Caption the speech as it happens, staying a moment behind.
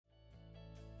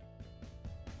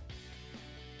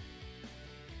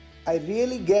I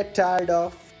really get tired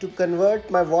of to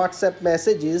convert my WhatsApp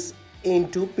messages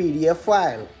into PDF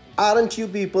file. Aren't you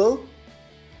people?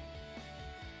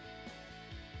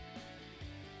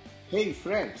 Hey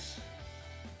friends,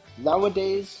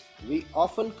 nowadays we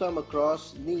often come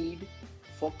across need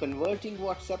for converting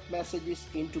WhatsApp messages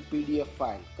into PDF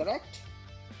file, correct?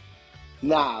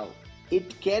 Now,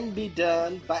 it can be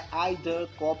done by either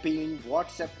copying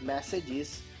WhatsApp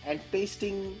messages and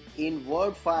pasting in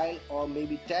Word file or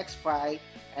maybe text file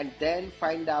and then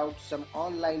find out some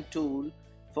online tool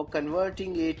for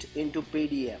converting it into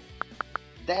PDF.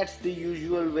 That's the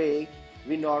usual way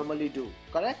we normally do,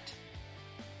 correct?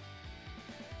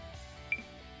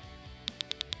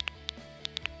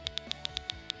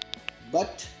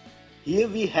 But here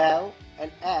we have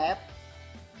an app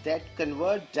that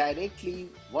convert directly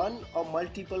one or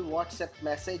multiple WhatsApp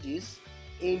messages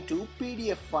into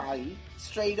PDF file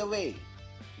straight away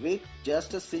with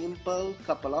just a simple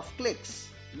couple of clicks.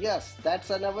 Yes, that's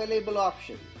an available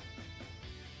option.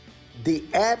 The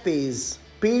app is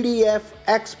PDF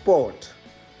Export,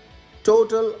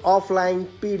 Total Offline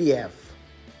PDF.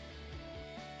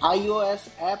 iOS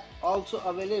app also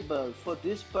available for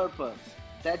this purpose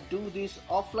that do this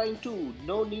offline too,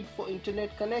 no need for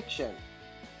internet connection.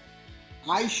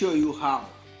 I show you how.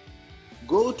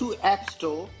 Go to App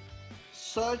Store,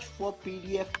 search for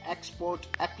PDF Export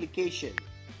application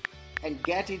and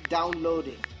get it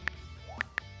downloaded.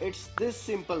 It's this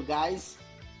simple, guys.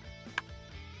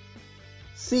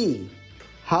 See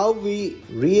how we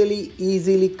really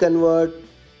easily convert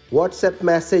WhatsApp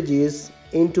messages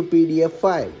into PDF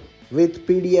file with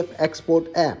PDF Export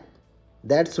app.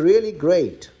 That's really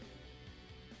great.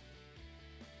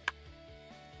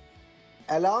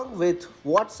 Along with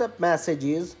WhatsApp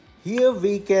messages, here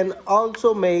we can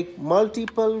also make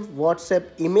multiple WhatsApp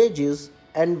images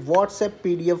and WhatsApp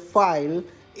PDF file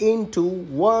into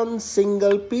one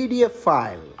single PDF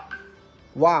file.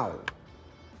 Wow!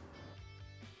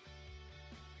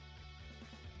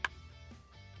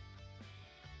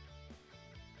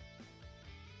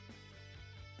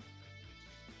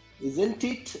 Isn't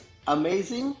it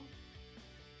amazing?